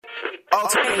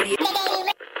Altered dating.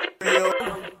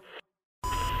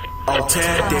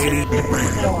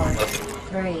 4,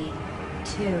 3,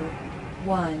 2,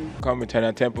 1. Come turn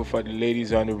a temple for the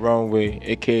ladies on the runway,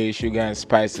 aka Sugar and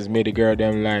Spices, made the girl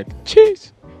them like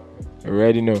cheese. You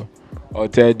already know.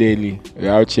 Hotel Daily, we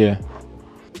out here.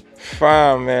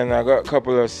 Fine, man. I got a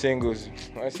couple of singles.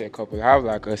 I say a couple. I have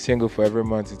like a single for every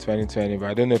month in 2020, but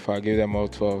I don't know if I'll give them all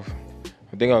 12.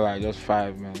 I think I'll like just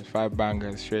 5, man. 5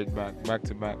 bangers straight back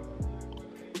to back.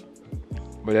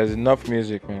 But there's enough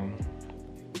music, man.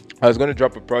 I was gonna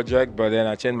drop a project, but then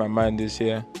I changed my mind this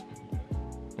year.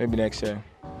 Maybe next year.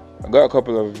 I got a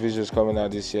couple of visuals coming out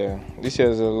this year. This year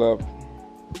there's a lot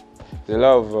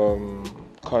of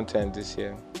content this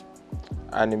year.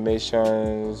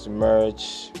 Animations,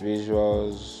 merch,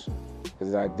 visuals. It's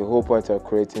like the whole point of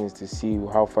creating is to see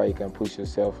how far you can push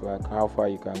yourself, like how far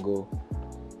you can go.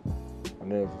 I don't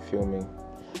know if you feel me.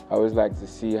 I always like to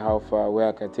see where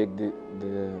I can take the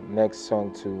next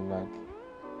song to, like,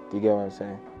 do you get what I'm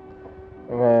saying?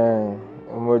 Man,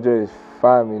 Mojo is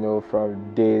fam, you know,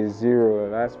 from day zero.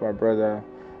 That's my brother.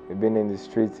 We've been in the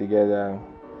street together.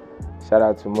 Shout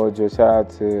out to Mojo, shout out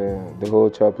to the whole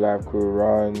Chop Life crew,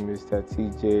 Ron, Mr.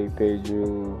 TJ,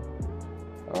 Pedro,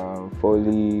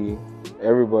 Foley,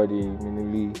 everybody,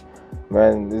 Minili.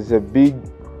 Man, there's a big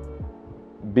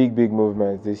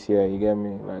movement this year, you get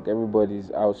me? Like,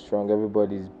 everybody's out strong,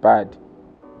 everybody's bad.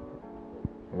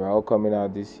 We're all coming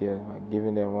out this year, like,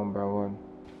 giving them one by one.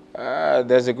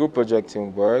 There's a group project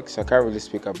in works. I can't really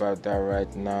speak about that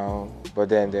right now, but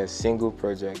then there's single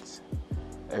projects.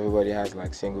 Everybody has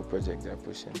like single projects they're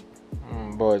pushing.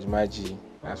 Boys, my G,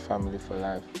 that's family for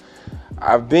life.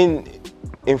 I've been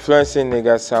influencing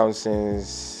nigga sound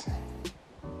since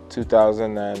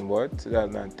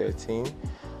 2013.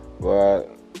 But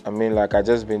I mean, like, I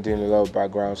just been doing a lot of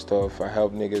background stuff. I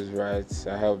help niggas write.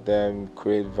 I help them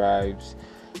create vibes.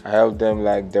 I help them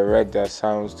like direct their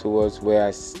sounds towards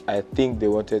where I think they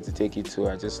wanted to take it to.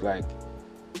 I'm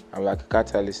like a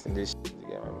catalyst in this shit, you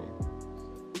get what I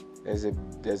mean?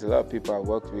 There's a lot of people I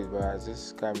worked with, but I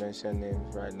just can't mention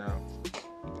names right now.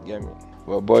 You get me?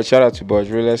 Well, boy, shout out to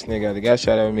Budge, realest nigga. The guy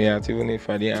shouted me out even if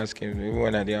I didn't ask him, even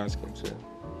when I didn't ask him to.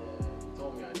 Yeah, he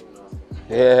told me I didn't ask him.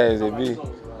 Yeah, he's a B.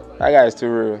 That guy is too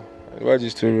real. Budge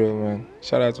is too real, man.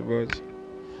 Shout out to Budge.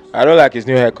 I don't like his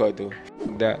new haircut though.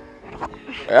 That.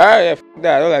 Yeah,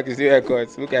 that. I don't like his new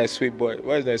haircut. Look at Sweet Boy.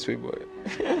 What is that Sweet Boy?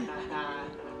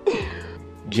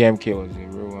 GMK was a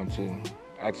real one too.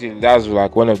 Actually, that was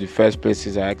like one of the first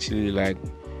places I actually like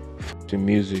to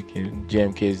music in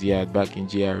GMK's yard back in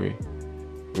GRA.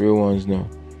 Real ones, no.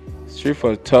 Street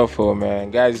was tough,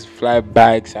 man. Guys fly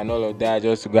bikes and all of that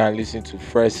just to go and listen to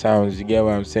fresh sounds. You get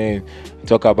what I'm saying?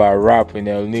 Talk about rap in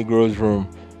El Negro's room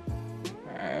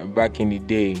back in the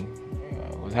day.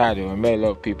 It was hard. I met a lot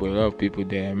of people there. I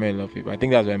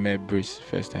think that's where I met Bruce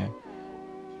first time.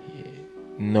 Yeah.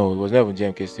 No, it was never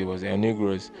GMK still. It was El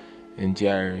Negro's in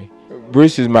GRA.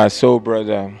 Bruce is my soul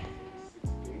brother.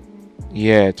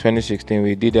 Yeah, 2016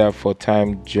 we did that for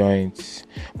time joints,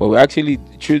 but we actually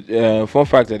fun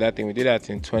fact of that thing, we did that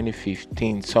in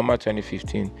 2015, summer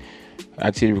 2015.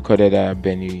 Actually recorded at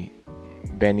Benny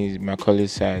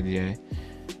Macaulay's side, yeah,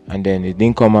 and then it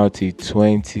didn't come out till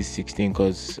 2016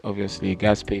 because obviously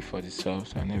gas paid for the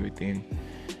subs and everything.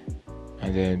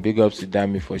 And then big ups to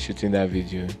Dami for shooting that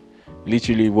video.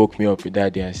 Literally woke me up with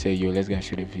that day and said, yo, let's go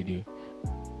shoot a video.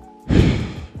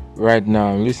 Right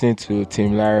now I'm listening to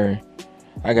Tim Larry.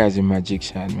 That guy's a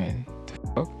magician, man. The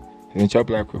fuck? He's in Chop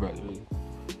Life Crew, by the way.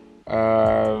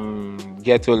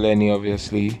 Ghetto Lenny,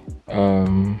 obviously.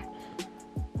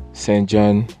 St.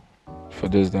 John, for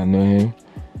those that know him.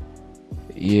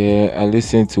 Yeah, I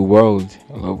listen to World.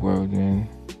 I love World, man.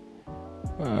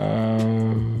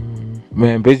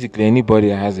 Man, basically anybody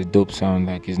that has a dope sound,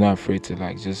 like, is not afraid to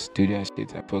like just do that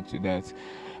shit. I fuck to that.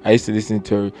 I used to listen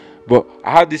to, but I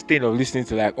had this thing of listening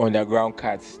to like underground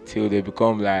cats till they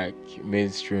become like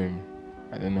mainstream.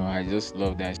 I don't know, I just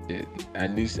love that shit.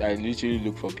 At least I literally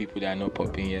look for people that are not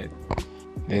popping yet.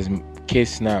 There's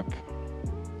K-Snap.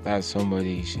 That's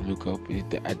somebody you should look up.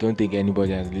 I don't think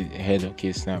anybody has heard of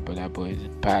K-Snap, but that boy is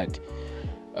bad.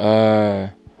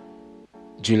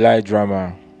 July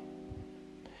Drama.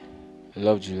 I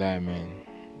love July, man.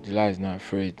 July is not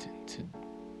afraid to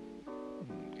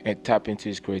tap into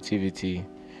his creativity.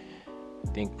 I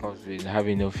think comes with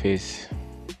having no face.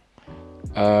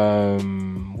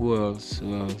 Who else?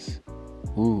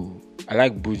 Ooh, I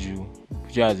like Buju.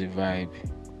 Buju has a vibe.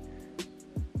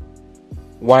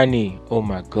 Wani, oh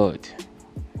my god.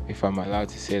 If I'm allowed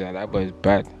to say that boy is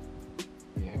bad.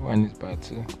 Yeah, Wani's bad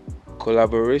too.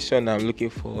 Collaboration I'm looking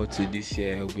forward to this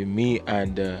year will be me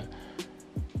and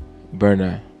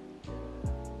Burna.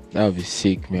 That would be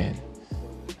sick, man.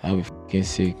 That would be fucking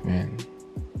sick, man.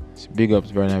 So big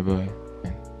ups, Burna Boy.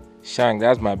 Shank,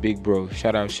 that's my big bro.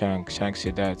 Shout out Shank. Shank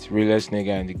said that. Realest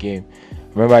nigga in the game.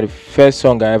 Remember the first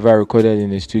song I ever recorded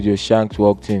in the studio, Shank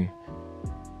walked in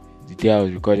the day I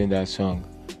was recording that song.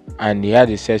 And he had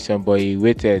a session, but he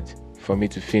waited for me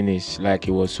to finish. Like,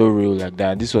 it was so real like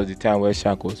that. This was the time where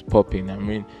Shank was popping. I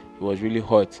mean, it was really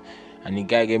hot. And the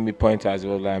guy gave me pointers. He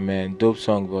was like, man, dope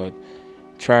song, but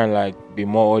try and like be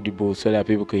more audible so that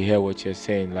people could hear what you're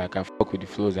saying. Like, I fuck with the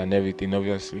flows and everything,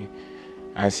 obviously.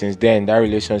 And since then, that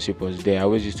relationship was there. I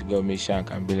always used to go meet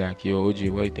Shank and be like, yo, OG,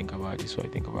 what do you think about this? What do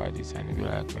you think about this? And he'd be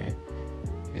like, man,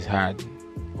 it's hard.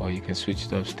 Or you can switch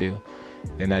it up still.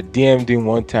 Then I DM'd him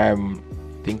one time,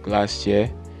 I think last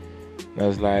year. And I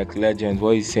was like, legend, what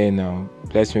are you saying now?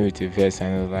 Bless me with your verse.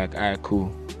 And I was like, alright,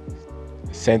 cool.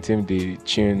 I sent him the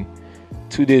tune.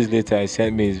 2 days later, he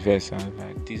sent me his verse. And I was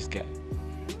like, this guy,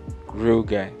 real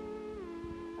guy.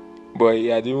 But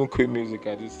yeah, I didn't quit music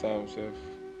at this time, so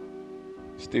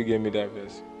still gave me that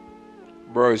verse.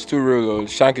 Bro, it's too real though.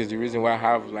 Shank is the reason why I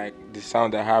have like the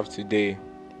sound I have today.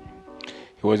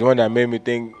 He was the one that made me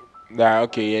think that,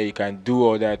 okay, yeah, you can do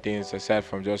all that things aside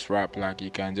from just rap. Like,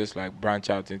 you can just like branch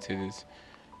out into this.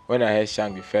 When I heard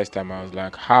Shank the first time, I was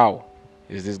like, how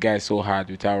is this guy so hard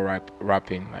without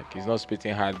rapping? Like, he's not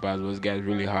spitting hard bars, but this guy's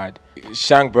really hard.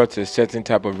 Shank brought a certain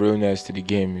type of realness to the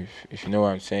game, if you know what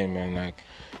I'm saying, man. Like,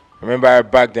 remember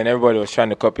back then everybody was trying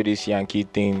to copy this Yankee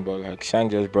thing, but like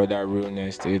Shank just brought that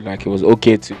realness to it. Like, it was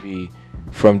okay to be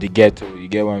from the ghetto, you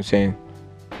get what I'm saying?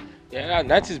 Yeah,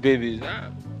 90s Babies.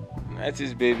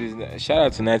 90s Babies. Shout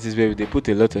out to 90s Babies. They put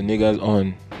a lot of niggas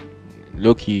on.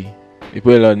 Low-key. They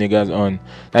put a lot of niggas on.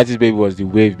 90s Baby was the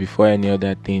wave before any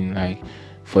other thing. Like,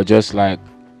 for just like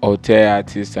alter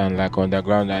artists and like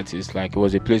underground artists. Like, it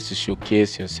was a place to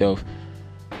showcase yourself.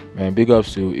 Man, big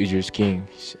ups to Idris King.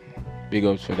 Big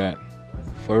ups for that.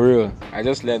 For real. I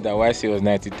just learned that YC was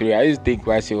 93. I used to think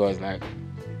YC was like...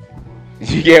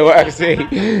 You get what I'm saying?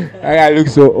 I gotta look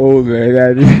so old,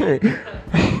 man.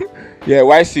 Yeah,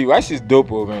 YC is dope,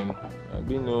 man. I've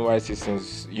been knowing YC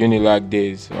since Unilag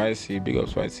days. YC, big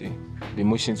ups YC. The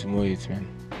motion to move it, man.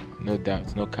 No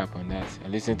doubt, no cap on that. I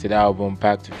listen to the album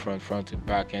back to front, front to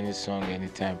back, any song,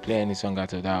 anytime. Play any song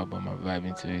out of the album, I'm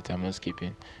vibing to it. I'm not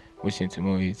skipping. Motion to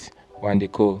move it.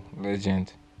 Wande Coal,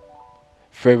 legend.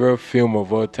 Favorite film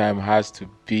of all time has to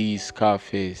be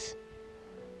Scarface.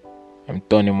 I'm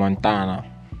Tony Montana.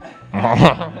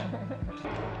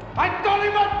 I'm Tony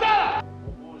Montana!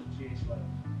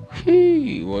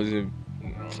 It was a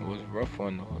rough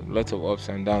one. Lots of ups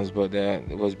and downs, but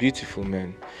it was beautiful,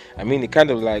 man. I mean, it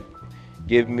kind of like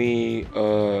gave me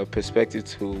a perspective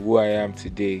to who I am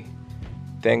today.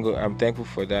 I'm thankful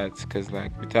for that, because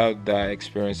like without that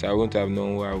experience, I wouldn't have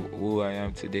known who I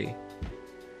am today.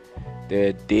 There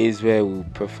are days where we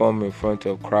perform in front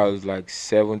of crowds like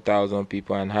 7,000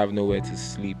 people and have nowhere to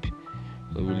sleep.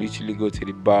 We literally go to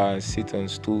the bar and sit on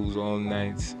stools all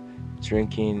night,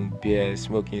 drinking beer,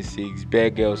 smoking cigs. Bear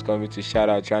girls coming to shout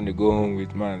out trying to go home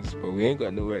with mans, but we ain't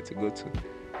got nowhere to go to.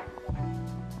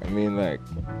 I mean, like,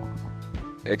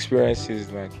 experiences,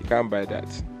 like, you can't buy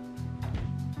that.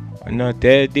 I'm not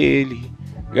there daily.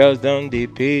 Girls down, they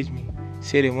page me.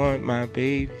 Say they want my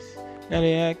babies. Now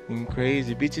they acting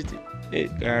crazy. Bitches, they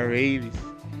got rabies.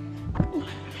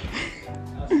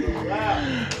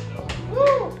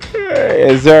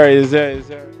 Yes, sir, yes, sir, yes,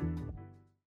 sir.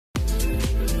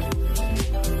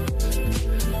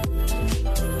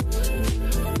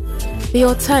 The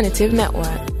Alternative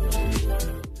Network.